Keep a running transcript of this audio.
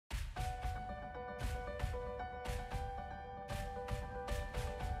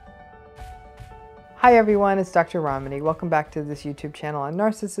Hi everyone, it's Dr. Ramani. Welcome back to this YouTube channel on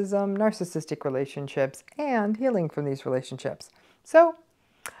narcissism, narcissistic relationships, and healing from these relationships. So,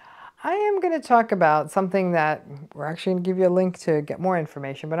 I am going to talk about something that we're actually going to give you a link to get more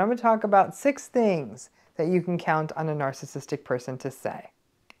information, but I'm going to talk about 6 things that you can count on a narcissistic person to say.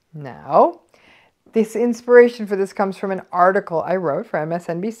 Now, this inspiration for this comes from an article I wrote for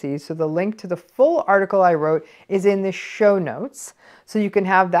MSNBC, so the link to the full article I wrote is in the show notes. So you can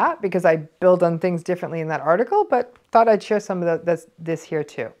have that because I build on things differently in that article, but thought I'd share some of this here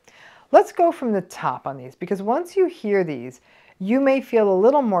too. Let's go from the top on these, because once you hear these, you may feel a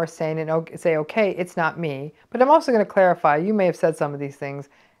little more sane and say, okay, it's not me, but I'm also going to clarify, you may have said some of these things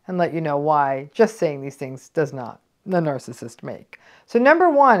and let you know why just saying these things does not the narcissist make. So number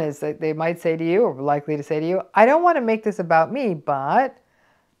 1 is that they might say to you, or likely to say to you, I don't want to make this about me, but,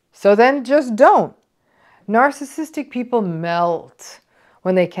 so then just don't. Narcissistic people melt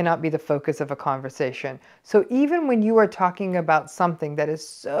when they cannot be the focus of a conversation. So even when you are talking about something that is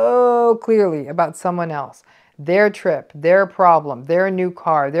so clearly about someone else, their trip, their problem, their new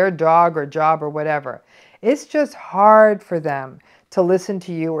car, their dog or job or whatever, it's just hard for them to listen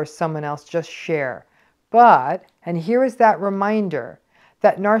to you or someone else just share. But, and here is that reminder,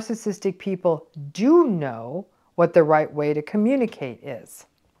 that narcissistic people do know what the right way to communicate is.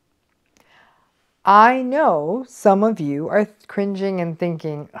 I know some of you are cringing and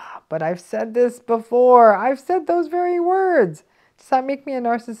thinking, oh, but I've said this before. I've said those very words. Does that make me a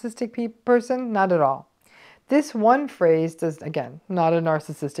narcissistic person? Not at all. This one phrase does, again, not a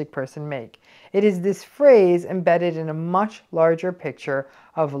narcissistic person make. It is this phrase embedded in a much larger picture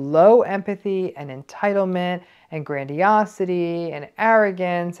of low empathy and entitlement and grandiosity and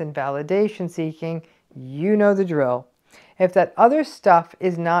arrogance and validation seeking. You know the drill. If that other stuff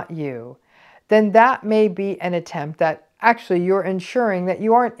is not you, then that may be an attempt that actually you're ensuring that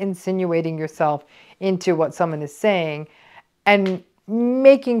you aren't insinuating yourself into what someone is saying and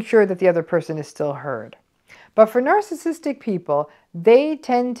making sure that the other person is still heard. But for narcissistic people, they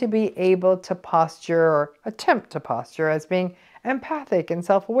tend to be able to posture or attempt to posture as being empathic and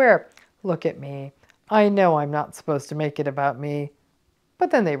self-aware. Look at me. I know I'm not supposed to make it about me,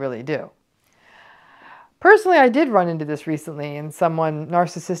 but then they really do. Personally, I did run into this recently in someone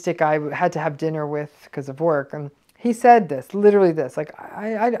narcissistic I had to have dinner with because of work. And he said this, literally this, like,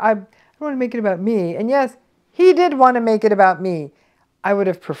 I don't want to make it about me. And yes, he did want to make it about me. I would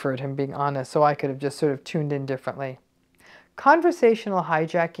have preferred him being honest, so I could have just sort of tuned in differently. Conversational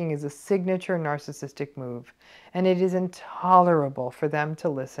hijacking is a signature narcissistic move, and it is intolerable for them to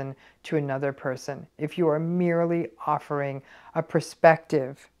listen to another person if you are merely offering a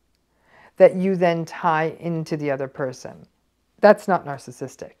perspective that you then tie into the other person. That's not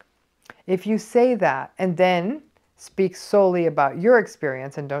narcissistic. If you say that and then speak solely about your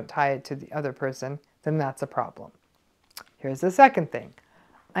experience and don't tie it to the other person, then that's a problem. Here's the second thing.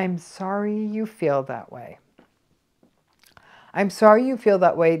 I'm sorry you feel that way. I'm sorry you feel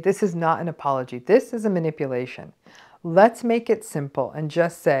that way. This is not an apology. This is a manipulation. Let's make it simple and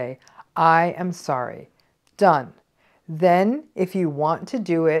just say, I am sorry. Done. Then, if you want to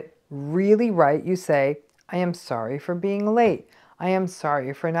do it really right, you say, I am sorry for being late. I am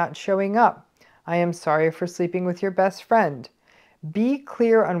sorry for not showing up. I am sorry for sleeping with your best friend. Be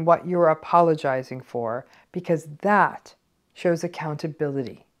clear on what you're apologizing for, because that shows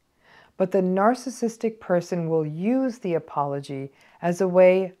accountability. But the narcissistic person will use the apology as a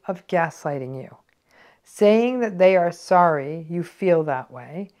way of gaslighting you. Saying that they are sorry you feel that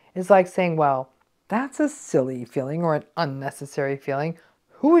way is like saying, well, that's a silly feeling or an unnecessary feeling.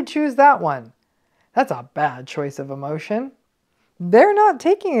 Who would choose that one? That's a bad choice of emotion. They're not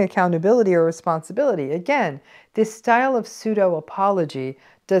taking accountability or responsibility. Again, this style of pseudo-apology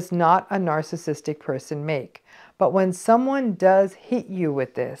does not a narcissistic person make. But when someone does hit you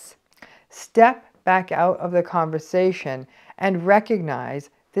with this, step back out of the conversation and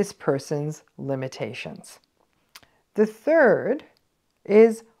recognize this person's limitations. The third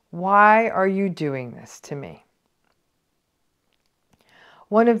is, why are you doing this to me?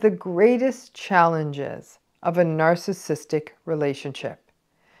 One of the greatest challenges of a narcissistic relationship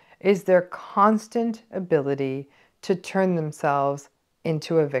is their constant ability to turn themselves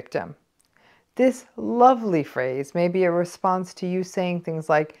into a victim. This lovely phrase may be a response to you saying things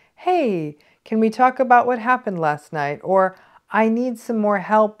like, hey, can we talk about what happened last night? Or I need some more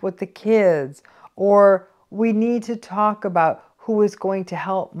help with the kids. Or we need to talk about who is going to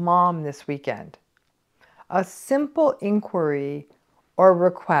help mom this weekend. A simple inquiry or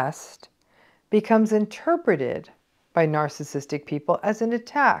request becomes interpreted by narcissistic people as an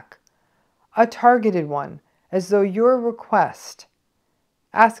attack, a targeted one, as though your request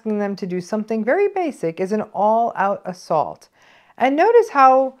Asking them to do something very basic is an all-out assault. And notice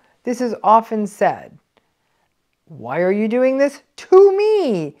how this is often said. Why are you doing this to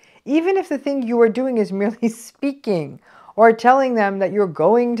me? Even if the thing you are doing is merely speaking or telling them that you're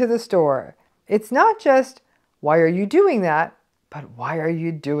going to the store. It's not just, why are you doing that? But why are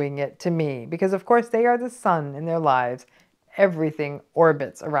you doing it to me? Because of course they are the sun in their lives. Everything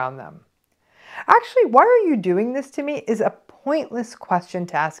orbits around them. Actually, why are you doing this to me is a pointless question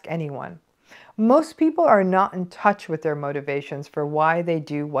to ask anyone. Most people are not in touch with their motivations for why they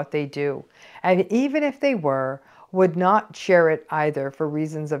do what they do. And even if they were, would not share it either for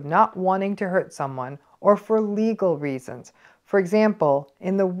reasons of not wanting to hurt someone or for legal reasons. For example,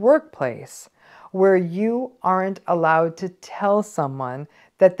 in the workplace, where you aren't allowed to tell someone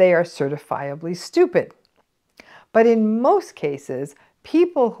that they are certifiably stupid. But in most cases,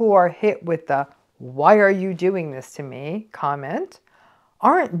 people who are hit with the "why are you doing this to me" comment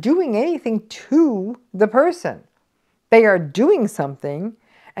aren't doing anything to the person. They are doing something,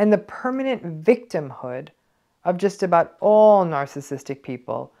 and the permanent victimhood of just about all narcissistic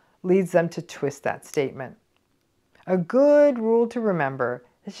people leads them to twist that statement. A good rule to remember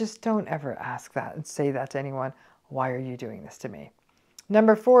is just don't ever ask that and say that to anyone. Why are you doing this to me?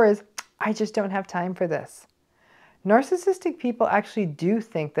 Number 4 is, I just don't have time for this. Narcissistic people actually do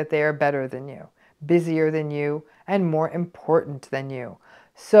think that they are better than you, busier than you, and more important than you.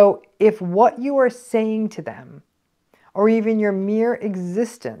 So if what you are saying to them, or even your mere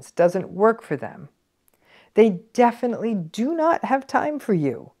existence, doesn't work for them, they definitely do not have time for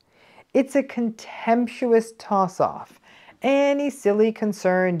you. It's a contemptuous toss-off. Any silly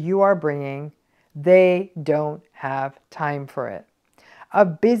concern you are bringing, they don't have time for it. A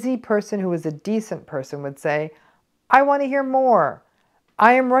busy person who is a decent person would say, I want to hear more.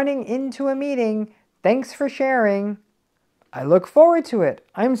 I am running into a meeting. Thanks for sharing. I look forward to it.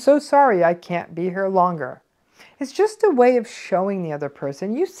 I'm so sorry I can't be here longer. It's just a way of showing the other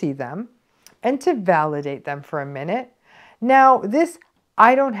person you see them and to validate them for a minute. Now, this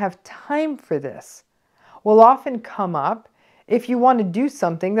 "I don't have time for this" will often come up if you want to do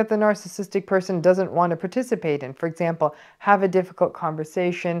something that the narcissistic person doesn't want to participate in. For example, have a difficult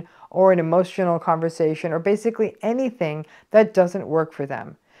conversation or an emotional conversation or basically anything that doesn't work for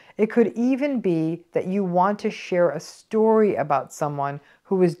them. It could even be that you want to share a story about someone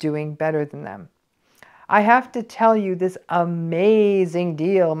who is doing better than them. I have to tell you this amazing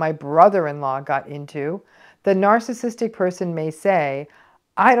deal my brother-in-law got into. The narcissistic person may say,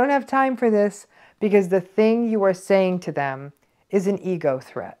 I don't have time for this, because the thing you are saying to them is an ego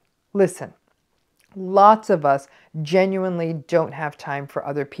threat. Listen, lots of us genuinely don't have time for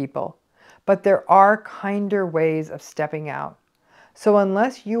other people, but there are kinder ways of stepping out. So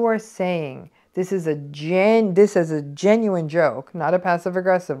unless you are saying this is a genuine joke, not a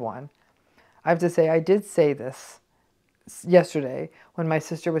passive-aggressive one, I have to say I did say this yesterday when my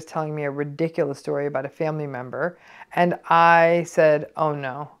sister was telling me a ridiculous story about a family member, and I said, oh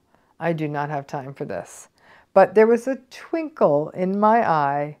no, I do not have time for this. But there was a twinkle in my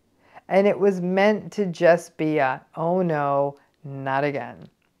eye, and it was meant to just be a, oh no, not again.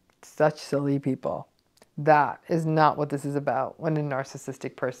 Such silly people. That is not what this is about when a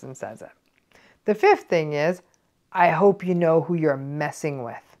narcissistic person says it. The 5th thing is, I hope you know who you're messing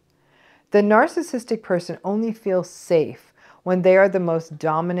with. The narcissistic person only feels safe when they are the most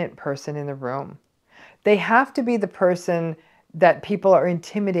dominant person in the room. They have to be the person that people are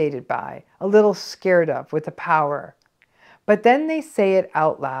intimidated by, a little scared of, with the power. But then they say it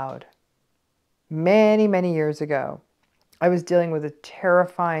out loud. Many, many years ago, I was dealing with a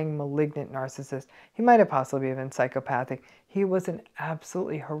terrifying, malignant narcissist. He might have possibly been psychopathic. He was an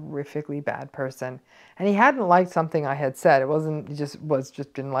absolutely horrifically bad person. And he hadn't liked something I had said. It wasn't, he just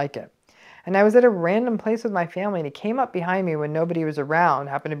didn't like it. And I was at a random place with my family, and he came up behind me when nobody was around,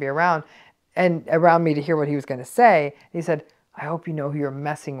 happened to be around, and around me to hear what he was going to say. He said, I hope you know who you're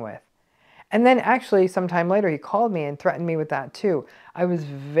messing with. And then actually sometime later he called me and threatened me with that too. I was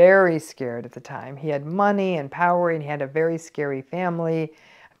very scared at the time. He had money and power, and he had a very scary family.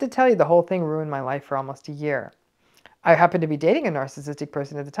 I have to tell you, the whole thing ruined my life for almost a year. I happened to be dating a narcissistic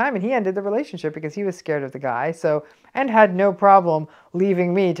person at the time, and he ended the relationship because he was scared of the guy, and had no problem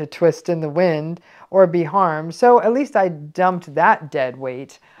leaving me to twist in the wind or be harmed. So at least I dumped that dead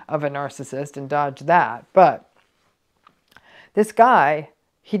weight of a narcissist and dodged that. But this guy,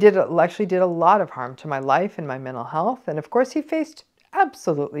 he actually did a lot of harm to my life and my mental health, and of course he faced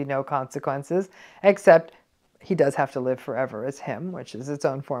absolutely no consequences, except he does have to live forever as him, which is its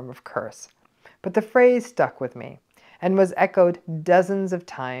own form of curse. But the phrase stuck with me and was echoed dozens of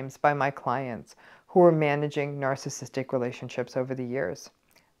times by my clients who were managing narcissistic relationships over the years.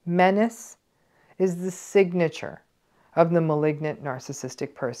 Menace is the signature of the malignant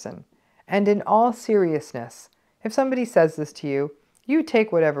narcissistic person. And in all seriousness, if somebody says this to you, you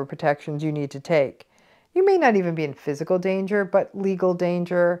take whatever protections you need to take. You may not even be in physical danger, but legal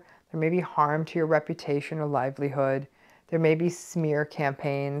danger. There may be harm to your reputation or livelihood. There may be smear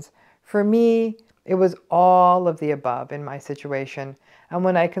campaigns. For me, it was all of the above in my situation. And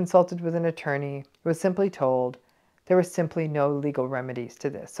when I consulted with an attorney, I was simply told there was simply no legal remedies to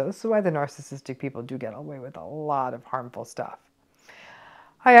this. So this is why the narcissistic people do get away with a lot of harmful stuff.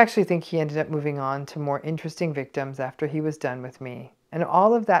 I actually think he ended up moving on to more interesting victims after he was done with me. And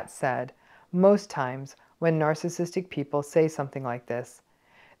all of that said, most times when narcissistic people say something like this,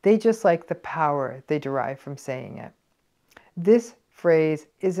 they just like the power they derive from saying it. This phrase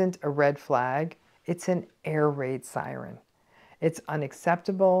isn't a red flag, it's an air raid siren. It's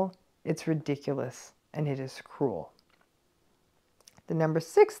unacceptable, it's ridiculous, and it is cruel. The number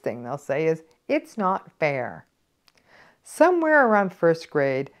 6 thing they'll say is, it's not fair. Somewhere around first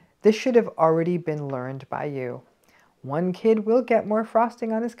grade, this should have already been learned by you. One kid will get more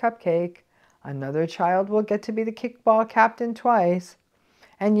frosting on his cupcake, another child will get to be the kickball captain twice,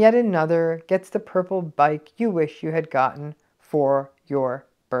 and yet another gets the purple bike you wish you had gotten for your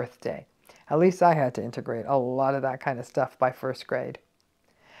birthday. At least I had to integrate a lot of that kind of stuff by first grade.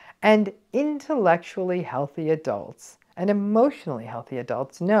 And intellectually healthy adults and emotionally healthy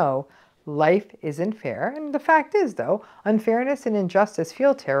adults know life isn't fair, and the fact is, though, unfairness and injustice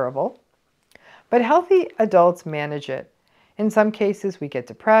feel terrible. But healthy adults manage it. In some cases, we get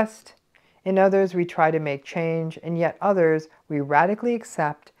depressed. In others, we try to make change, and yet others we radically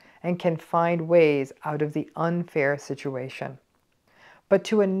accept and can find ways out of the unfair situation. But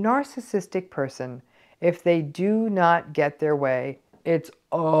to a narcissistic person, if they do not get their way, it's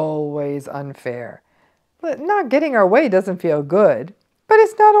always unfair. But not getting our way doesn't feel good, but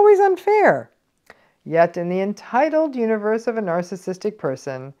it's not always unfair. Yet in the entitled universe of a narcissistic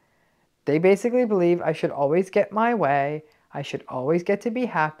person, they basically believe I should always get my way, I should always get to be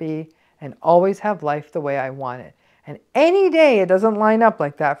happy, and always have life the way I want it. And any day it doesn't line up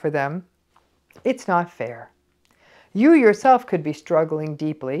like that for them, it's not fair. You yourself could be struggling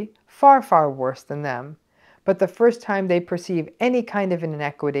deeply, far, far worse than them. But the first time they perceive any kind of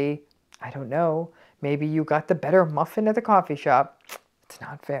inequity, I don't know, maybe you got the better muffin at the coffee shop, it's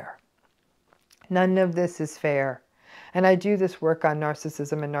not fair. None of this is fair. And I do this work on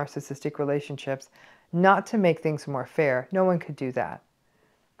narcissism and narcissistic relationships, not to make things more fair. No one could do that.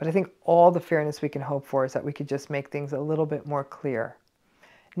 But I think all the fairness we can hope for is that we could just make things a little bit more clear.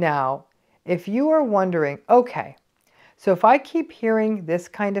 Now, if you are wondering, okay, so if I keep hearing this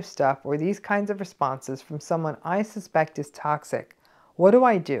kind of stuff or these kinds of responses from someone I suspect is toxic, what do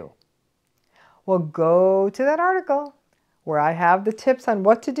I do? Well, go to that article where I have the tips on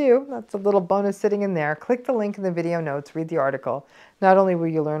what to do. That's a little bonus sitting in there. Click the link in the video notes, read the article. Not only will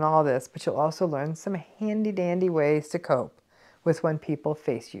you learn all this, but you'll also learn some handy-dandy ways to cope with when people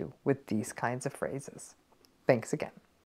face you with these kinds of phrases. Thanks again.